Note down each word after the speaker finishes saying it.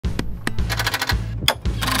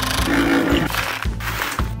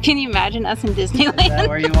Can you imagine us in Disneyland? Is that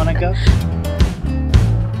where you want to go?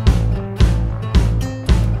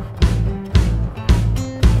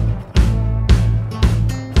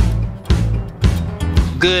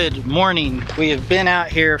 Good morning. We have been out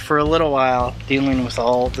here for a little while dealing with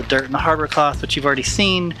all the dirt and the hardware cloth, which you've already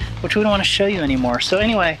seen, which we don't want to show you anymore. So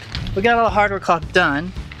anyway, we got all the hardware cloth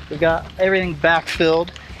done. We've got everything backfilled,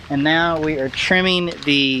 and now we are trimming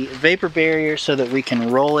the vapor barrier so that we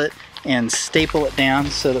can roll it and staple it down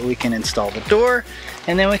so that we can install the door,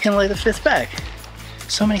 and then we can lay the fifth bag.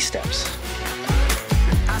 So many steps.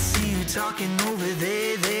 I see you talking over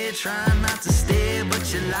there, trying not to stare,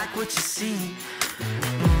 but you like what you see.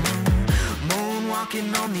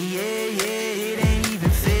 Moonwalking on the air, yeah, it ain't even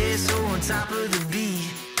fair, so on top of the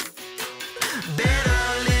beat.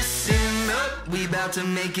 Better listen up, we about to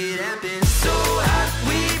make it happen. So hot,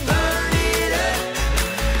 we burn it up.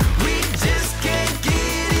 We just can't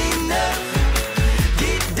get enough.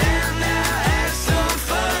 Get down now, have some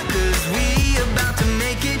fun, 'cause we about to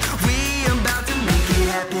make it, we about to make it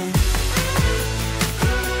happen.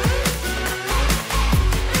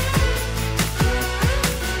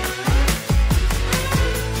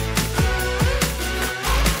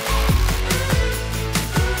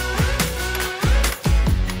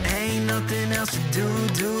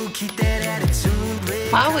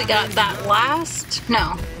 Well, we got that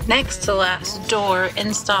next to last door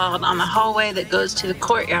installed on the hallway that goes to the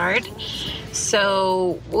courtyard.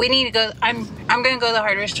 So we need to go, I'm gonna go to the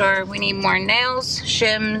hardware store. We need more nails,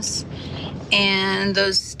 shims, and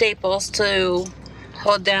those staples to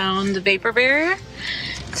hold down the vapor barrier.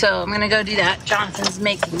 So I'm gonna go do that. Jonathan's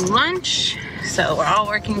making lunch, so we're all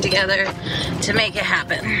working together to make it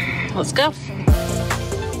happen. Let's go.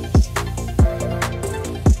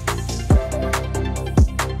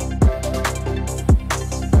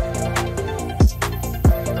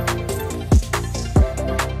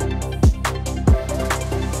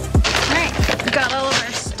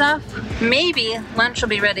 Maybe lunch will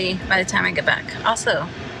be ready by the time I get back. Also,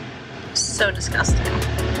 so disgusting.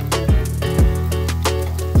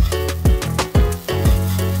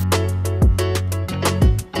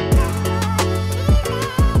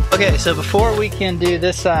 Okay, so before we can do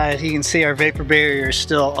this side, you can see our vapor barrier is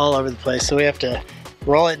still all over the place. So we have to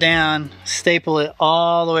roll it down, staple it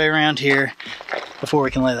all the way around here before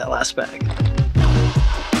we can lay that last bag.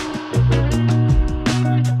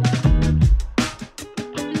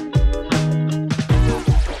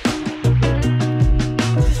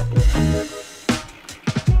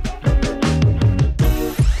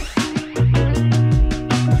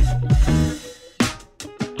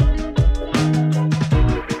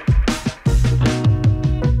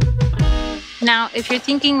 Now, if you're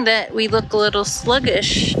thinking that we look a little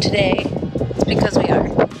sluggish today, it's because we are.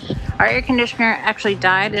 Our air conditioner actually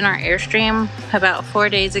died in our Airstream about 4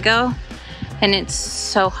 days ago, and it's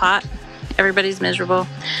so hot. Everybody's miserable.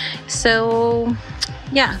 So,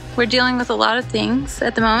 yeah, we're dealing with a lot of things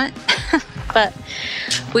at the moment, but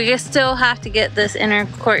we still have to get this inner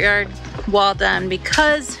courtyard wall done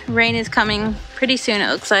because rain is coming pretty soon, it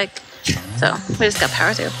looks like. So, we just got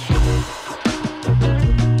power through.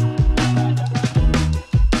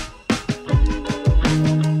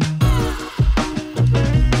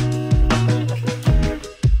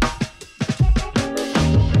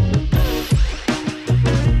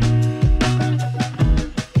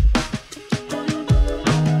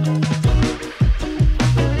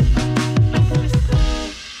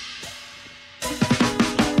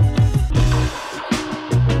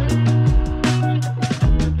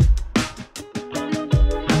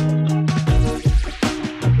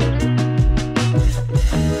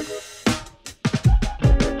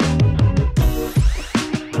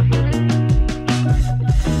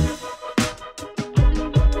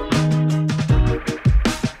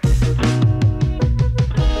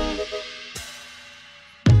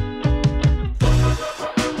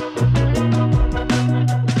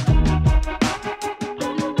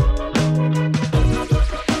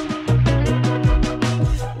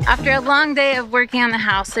 After a long day of working on the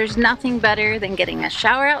house, there's nothing better than getting a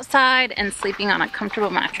shower outside and sleeping on a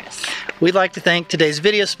comfortable mattress. We'd like to thank today's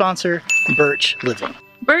video sponsor, Birch Living.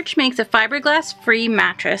 Birch makes a fiberglass-free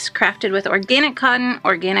mattress crafted with organic cotton,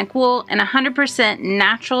 organic wool, and 100%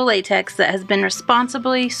 natural latex that has been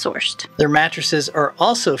responsibly sourced. Their mattresses are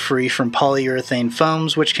also free from polyurethane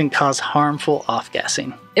foams, which can cause harmful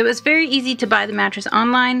off-gassing. It was very easy to buy the mattress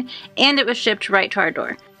online, and it was shipped right to our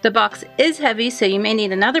door. The box is heavy, so you may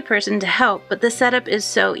need another person to help, but the setup is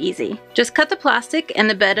so easy. Just cut the plastic and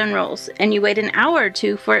the bed unrolls, and you wait an hour or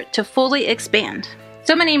two for it to fully expand.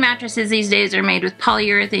 So many mattresses these days are made with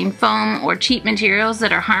polyurethane foam or cheap materials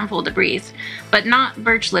that are harmful to breathe, but not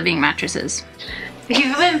Birch Living mattresses. If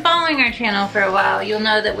you've been following our channel for a while, you'll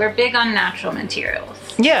know that we're big on natural materials.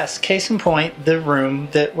 Yes, case in point, the room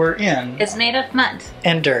that we're in. It's made of mud.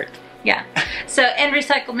 And dirt. Yeah. So, and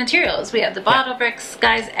recycled materials. We have the bottle bricks.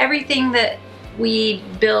 Guys, everything that we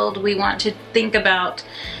build, we want to think about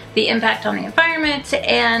the impact on the environment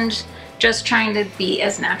and just trying to be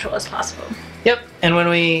as natural as possible. Yep, and when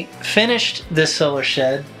we finished this solar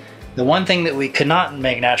shed, the one thing that we could not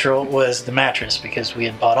make natural was the mattress, because we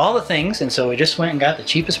had bought all the things, and so we just went and got the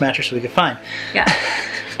cheapest mattress we could find. Yeah,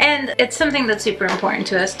 and it's something that's super important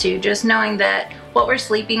to us too, just knowing that what we're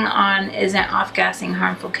sleeping on isn't off-gassing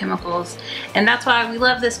harmful chemicals, and that's why we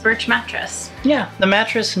love this Birch mattress. Yeah, the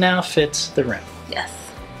mattress now fits the room. Yes,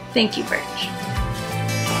 thank you, Birch.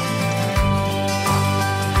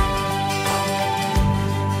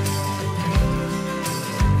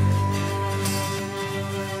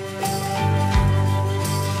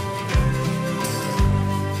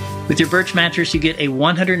 With your Birch mattress, you get a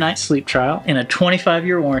 100-night sleep trial and a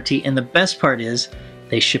 25-year warranty, and the best part is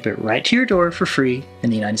they ship it right to your door for free in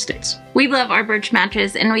the United States. We love our Birch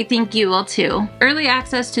mattress, and we think you will too. Early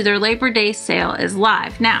access to their Labor Day sale is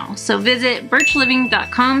live now, so visit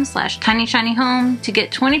birchliving.com/tinyshinyhome to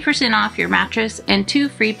get 20% off your mattress and 2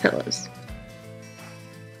 free pillows.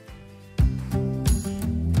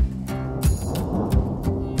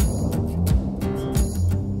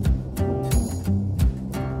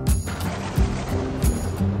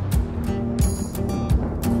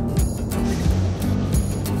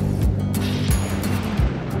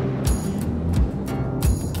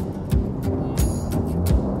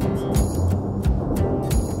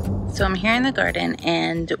 So I'm here in the garden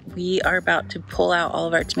and we are about to pull out all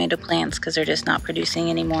of our tomato plants because they're just not producing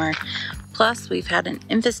anymore. Plus we've had an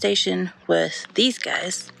infestation with these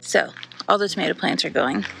guys. So all the tomato plants are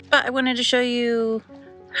going. But I wanted to show you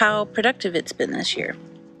how productive it's been this year.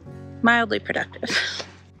 Mildly productive.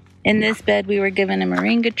 In this bed we were given a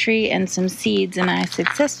moringa tree and some seeds, and I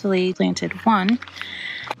successfully planted one.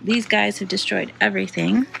 These guys have destroyed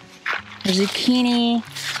everything. The zucchini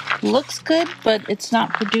looks good, but it's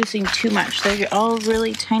not producing too much. They're all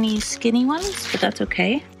really tiny, skinny ones, but that's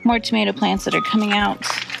okay. More tomato plants that are coming out.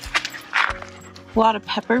 A lot of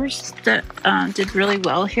peppers that did really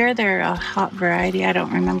well here. They're a hot variety. I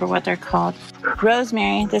don't remember what they're called.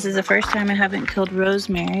 Rosemary. This is the first time I haven't killed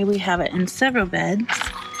rosemary. We have it in several beds.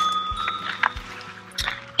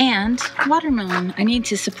 And watermelon. I need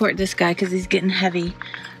to support this guy because he's getting heavy.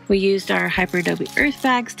 We used our Hyper Adobe earth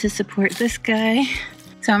bags to support this guy.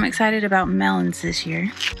 So I'm excited about melons this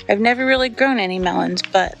year. I've never really grown any melons,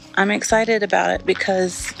 but I'm excited about it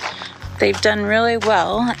because they've done really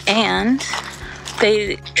well and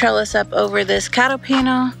they trellis up over this cattle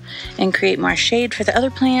panel and create more shade for the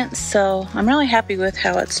other plants. So I'm really happy with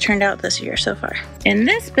how it's turned out this year so far. In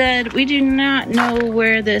this bed, we do not know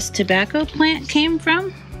where this tobacco plant came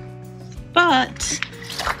from, but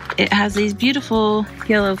it has these beautiful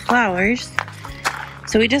yellow flowers.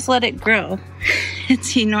 So we just let it grow.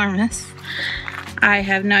 It's enormous. I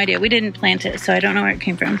have no idea. We didn't plant it, so I don't know where it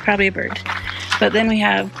came from. Probably a bird. But then we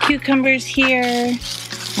have cucumbers here.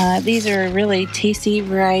 These are a really tasty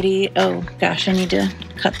variety. Oh gosh, I need to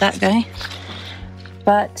cut that guy.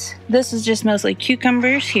 But this is just mostly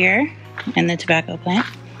cucumbers here and the tobacco plant.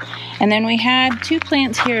 And then we had 2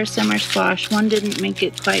 plants here, summer squash. One didn't make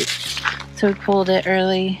it quite, so we pulled it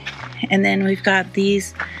early. And then we've got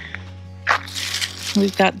these.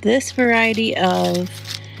 We've got this variety of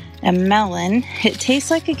a melon. It tastes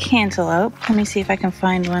like a cantaloupe. Let me see if I can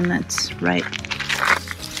find one that's ripe.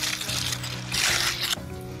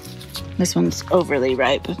 This one's overly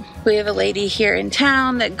ripe. We have a lady here in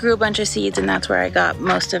town that grew a bunch of seeds, and that's where I got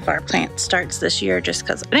most of our plant starts this year just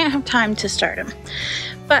because I didn't have time to start them.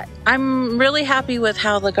 But I'm really happy with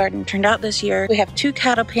how the garden turned out this year. We have 2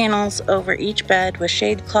 cattle panels over each bed with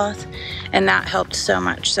shade cloth, and that helped so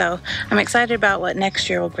much. So I'm excited about what next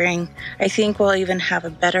year will bring. I think we'll even have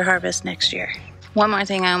a better harvest next year. One more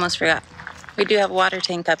thing I almost forgot. We do have a water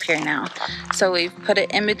tank up here now. So we've put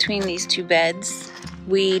it in between these 2 beds.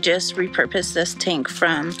 We just repurposed this tank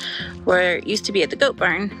from where it used to be at the goat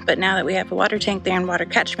barn, but now that we have a water tank there and water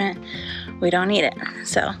catchment, we don't need it.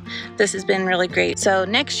 So this has been really great. So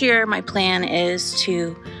next year my plan is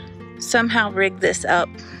to somehow rig this up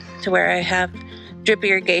to where I have drip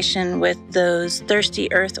irrigation with those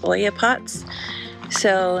Thirsty Earth Oya pots.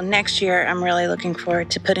 So next year I'm really looking forward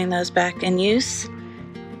to putting those back in use.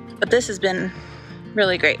 But this has been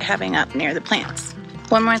really great having up near the plants.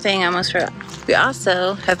 One more thing I almost forgot. We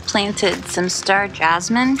also have planted some star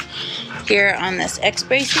jasmine here on this X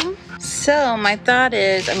bracing. So my thought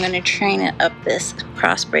is I'm going to train it up this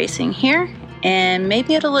cross bracing here, and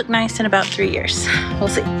maybe it'll look nice in about 3 years. We'll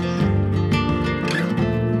see.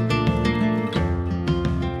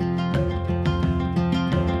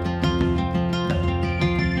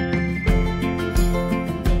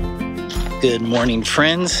 Good morning,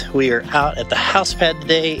 friends. We are out at the house pad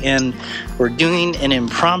today and we're doing an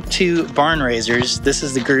impromptu barn raisers. This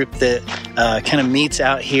is the group that kind of meets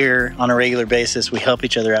out here on a regular basis. We help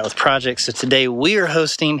each other out with projects. So today we are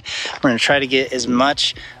hosting. We're going to try to get as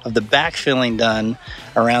much of the backfilling done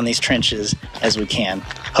around these trenches as we can.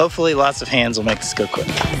 Hopefully lots of hands will make this go quick.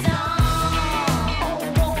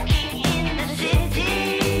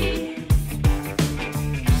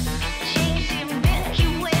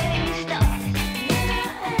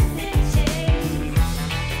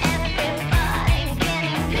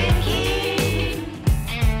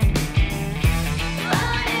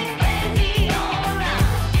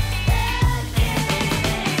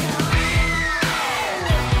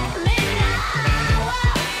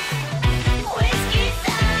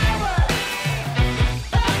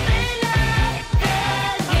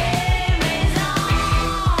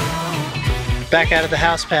 Back out of the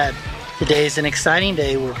house pad. Today is an exciting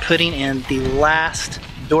day. We're putting in the last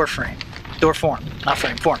door form.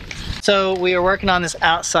 So we are working on this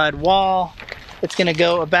outside wall. It's gonna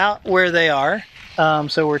go about where they are.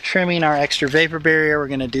 So we're trimming our extra vapor barrier. We're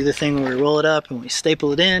gonna do the thing where we roll it up and we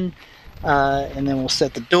staple it in, and then we'll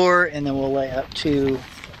set the door, and then we'll lay up to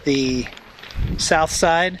the south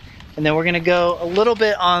side. And then we're gonna go a little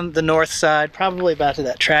bit on the north side, probably about to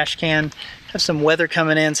that trash can. Have some weather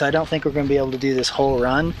coming in, so I don't think we're going to be able to do this whole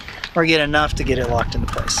run or get enough to get it locked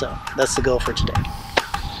into place. So that's the goal for today.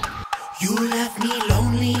 You left me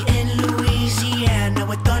lonely in Louisiana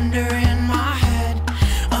with thunder in my head.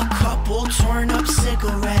 A couple torn up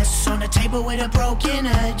cigarettes on a table with a broken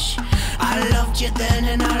edge. I loved you then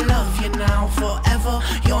and I love you now forever.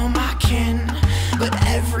 You're my kin. But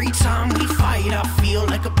every time we fight, I feel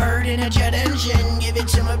like a bird in a jet engine. Give it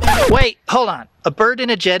to my baby. Wait, hold on. A bird in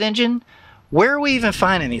a jet engine? Where are we even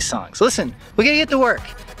finding these songs? Listen, we gotta get to work.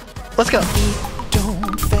 Let's go.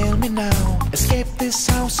 Don't fail me now. Escape this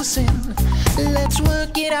house of sin. Let's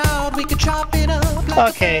work it out. We could chop it up.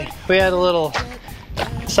 Okay, we had a little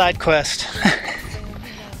side quest.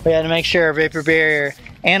 We had to make sure our vapor barrier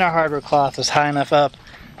and our hardware cloth was high enough up,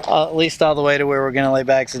 at least all the way to where we're gonna lay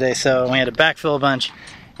bags today. So we had to backfill a bunch.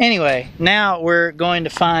 Anyway, now we're going to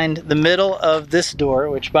find the middle of this door,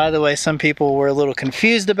 which, by the way, some people were a little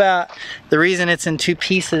confused about. The reason it's in 2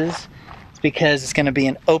 pieces is because it's going to be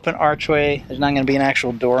an open archway. There's not going to be an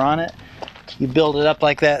actual door on it. You build it up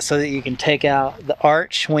like that so that you can take out the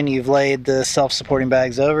arch when you've laid the self-supporting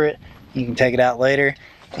bags over it. You can take it out later,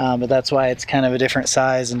 but that's why it's kind of a different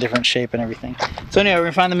size and different shape and everything. So anyway, we're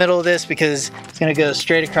going to find the middle of this because it's going to go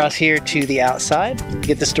straight across here to the outside,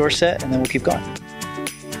 get this door set, and then we'll keep going.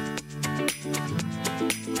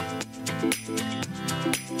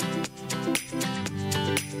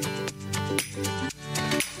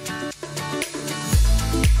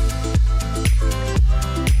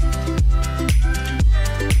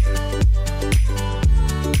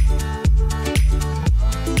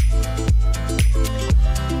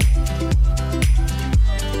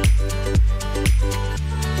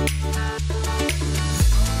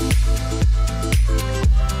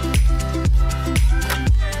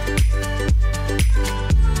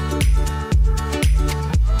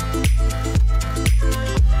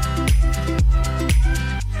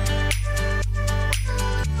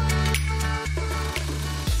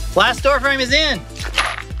 Last door frame is in.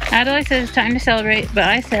 Adelaide said it's time to celebrate, but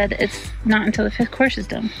I said it's not until the 5th course is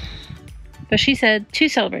done. But she said 2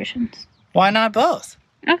 celebrations. Why not both?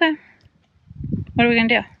 Okay. What are we gonna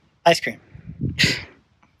do? Ice cream.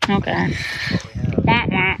 Okay. Wah,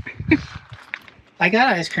 wah. I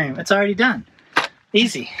got ice cream. It's already done.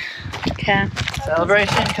 Easy. Okay.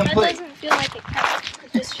 Celebration complete. That doesn't feel like it counts.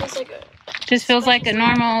 It just feels like a... Just feels like a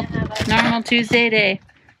normal Tuesday day.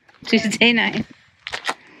 Tuesday night.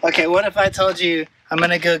 Okay, what if I told you I'm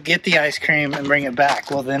gonna go get the ice cream and bring it back?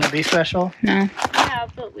 Will then it be special? No. Yeah,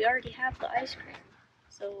 but we already have the ice cream.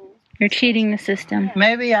 So... You're cheating the system.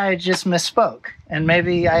 Maybe I just misspoke, and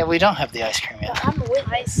maybe we don't have the ice cream yet. I'm with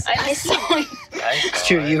ice. I saw it. It's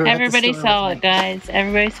true. You were Everybody at the store saw with it, guys.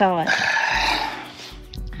 Everybody saw it.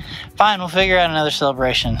 Fine, we'll figure out another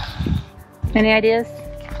celebration. Any ideas?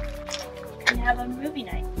 We can have a movie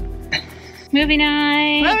night. Movie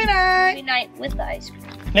night. Movie night. Movie night with the ice cream.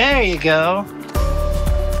 There you go.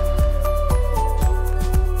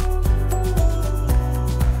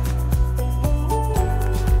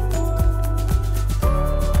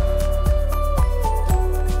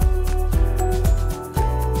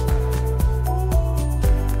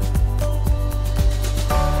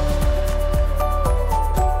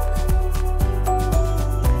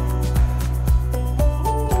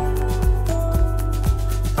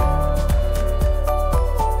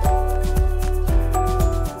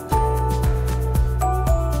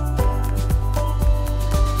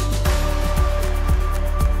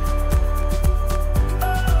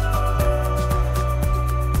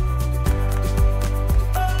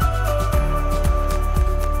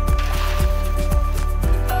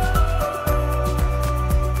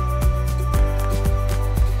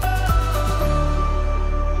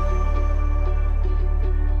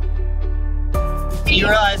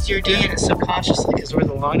 because you're doing it subconsciously because we're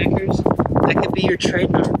the long neckers. That could be your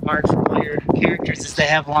trademark for all your characters is they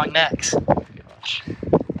have long necks. Gosh.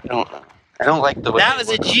 I don't like the way That was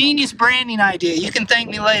a genius branding idea. You can thank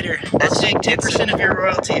me later. Let's take 10% of your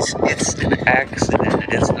royalties. It's an accident.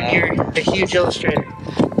 It's not. You're a huge illustrator.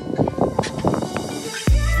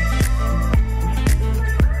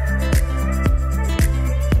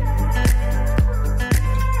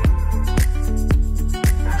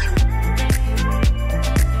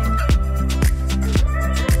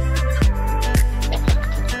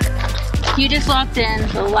 You just locked in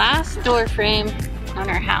the last door frame on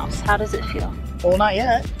our house. How does it feel? Well, not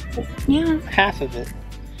yet. Yeah. Half of it.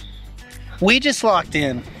 We just locked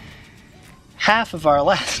in half of our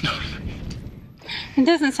last door. It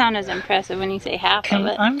doesn't sound as impressive when you say half of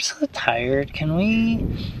it. I'm so tired. Can we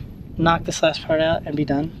knock this last part out and be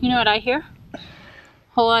done? You know what I hear? A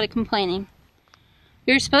whole lot of complaining.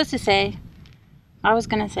 You're supposed to say, I was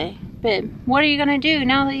gonna say, babe, what are you gonna do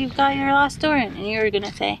now that you've got your last door in? And you were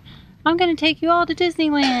gonna say, I'm gonna take you all to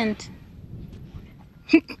Disneyland.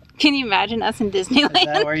 Can you imagine us in Disneyland? Is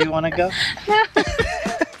that where you want to go?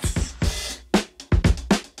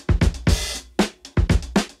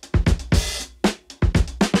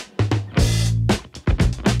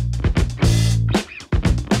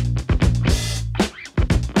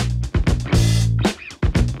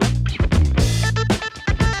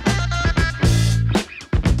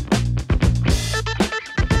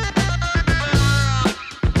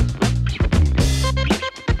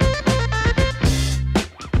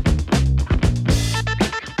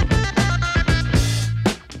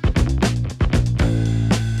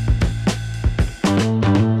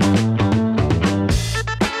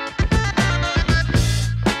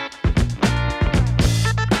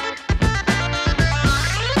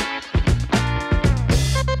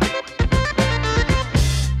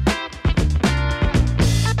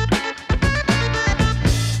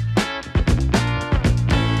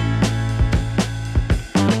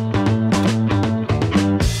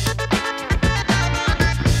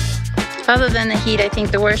 Other than the heat, I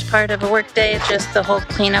think the worst part of a work day is just the whole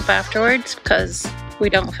cleanup afterwards because we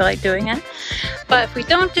don't feel like doing it. But if we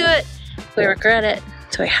don't do it, we regret it,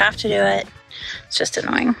 so we have to do it. It's just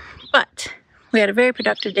annoying. But we had a very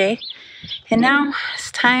productive day, and now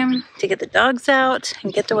it's time to get the dogs out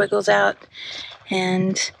and get the Wiggles out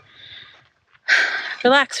and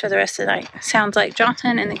relax for the rest of the night. Sounds like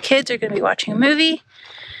Johnson and the kids are going to be watching a movie.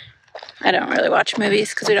 I don't really watch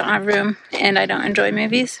movies because we don't have room and I don't enjoy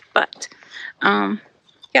movies, but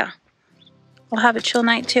yeah, we'll have a chill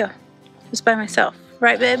night too, just by myself.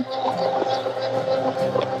 Right, babe?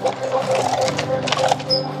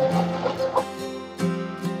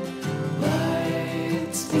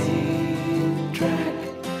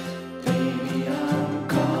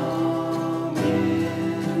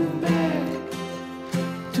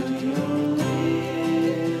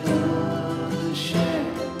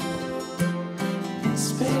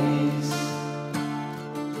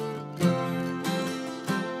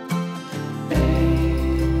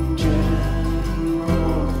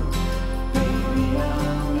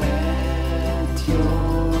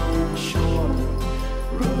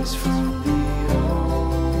 From